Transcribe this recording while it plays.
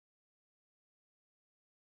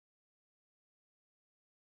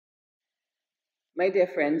My dear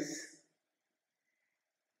friends,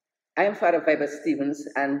 I am Father Vibert Stevens,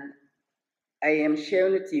 and I am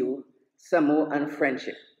sharing with you some more on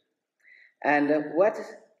friendship. And what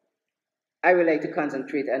I would like to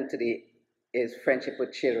concentrate on today is friendship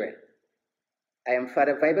with children. I am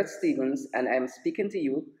Father Vibert Stevens, and I am speaking to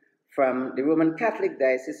you from the Roman Catholic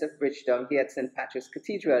Diocese of Bridgetown here at St. Patrick's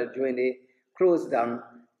Cathedral during the close down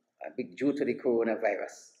due to the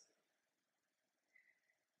coronavirus.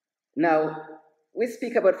 Now, we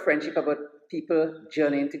speak about friendship, about people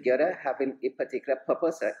journeying together, having a particular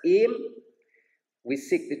purpose or aim. We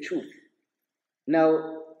seek the truth.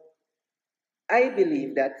 Now, I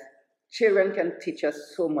believe that children can teach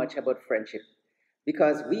us so much about friendship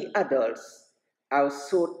because we adults are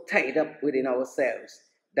so tied up within ourselves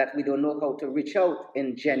that we don't know how to reach out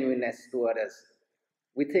in genuineness to others.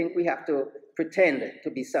 We think we have to pretend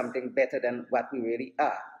to be something better than what we really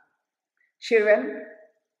are. Children,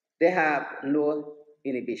 they have no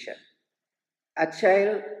inhibition. A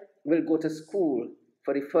child will go to school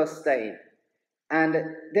for the first time and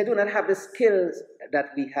they do not have the skills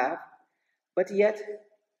that we have, but yet,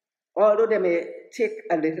 although they may take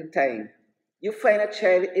a little time, you find a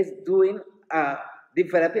child is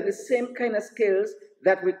developing the same kind of skills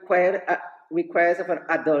that requires of an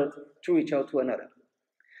adult to reach out to another.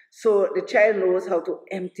 So the child knows how to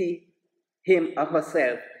empty him or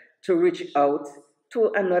herself to reach out to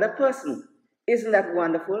another person. Isn't that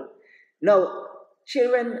wonderful? Now,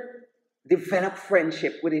 children develop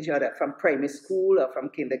friendship with each other from primary school or from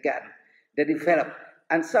kindergarten. They develop.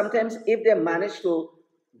 And sometimes if they manage to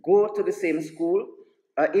go to the same school,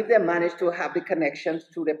 or if they manage to have the connections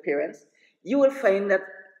to their parents, you will find that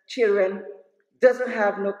children doesn't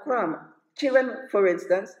have no crumb. Children, for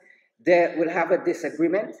instance, they will have a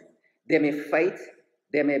disagreement, they may fight,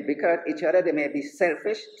 they may bicker at each other, they may be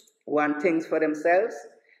selfish, want things for themselves.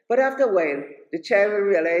 But after a while, the child will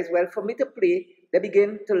realize, well, for me to play, they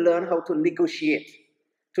begin to learn how to negotiate,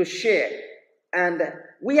 to share. And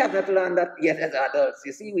we have not learned that yet as adults.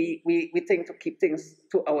 You see, we think to keep things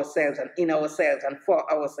to ourselves and in ourselves and for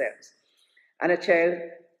ourselves. And a child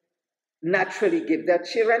naturally gives. There are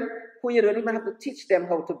children who you don't even have to teach them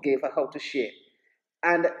how to give or how to share.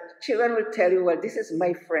 And children will tell you, well, this is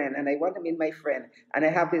my friend, and I want to meet my friend, and I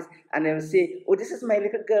have this, and they will say, oh, this is my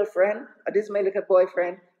little girlfriend, or this is my little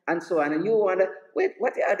boyfriend, and so on. And you wonder, wait,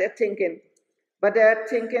 what are they thinking? But they're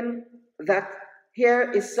thinking that here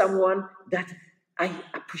is someone that I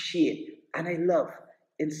appreciate and I love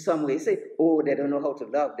in some way. Say, oh, they don't know how to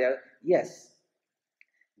love. Yes,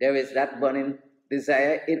 there is that burning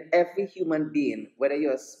desire in every human being, whether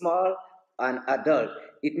you're small or an adult.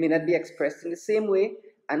 It may not be expressed in the same way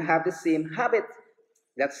and have the same habit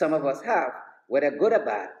that some of us have, whether good or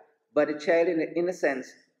bad. But the child, in a sense,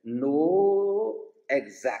 know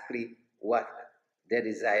exactly what they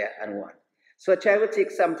desire and want. So a child will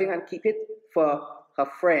take something and keep it for her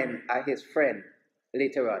friend or his friend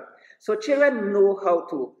later on. So children know how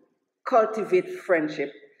to cultivate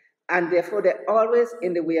friendship, and therefore they're always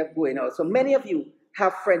in the way of going out. So many of you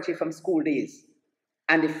have friendship from school days,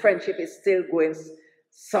 and the friendship is still going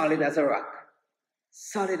solid as a rock.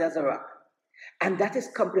 Solid as a rock. And that is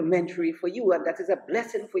complimentary for you, and that is a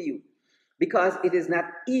blessing for you, because it is not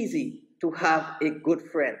easy to have a good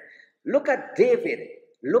friend. Look at David.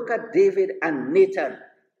 Look at David and Nathan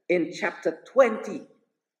in chapter 20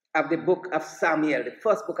 of the book of Samuel, the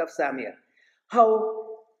first book of Samuel.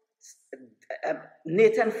 How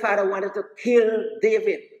Nathan's father wanted to kill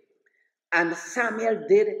David, and Samuel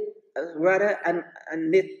did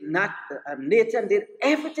Nathan did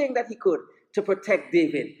everything that he could to protect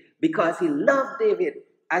David because he loved David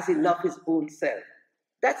as he loved his own self.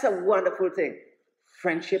 That's a wonderful thing.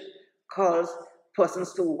 Friendship calls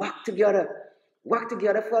persons to work together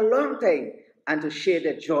for a long time and to share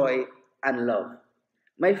their joy and love.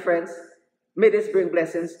 My friends, may this bring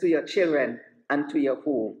blessings to your children and to your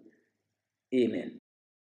home. Amen.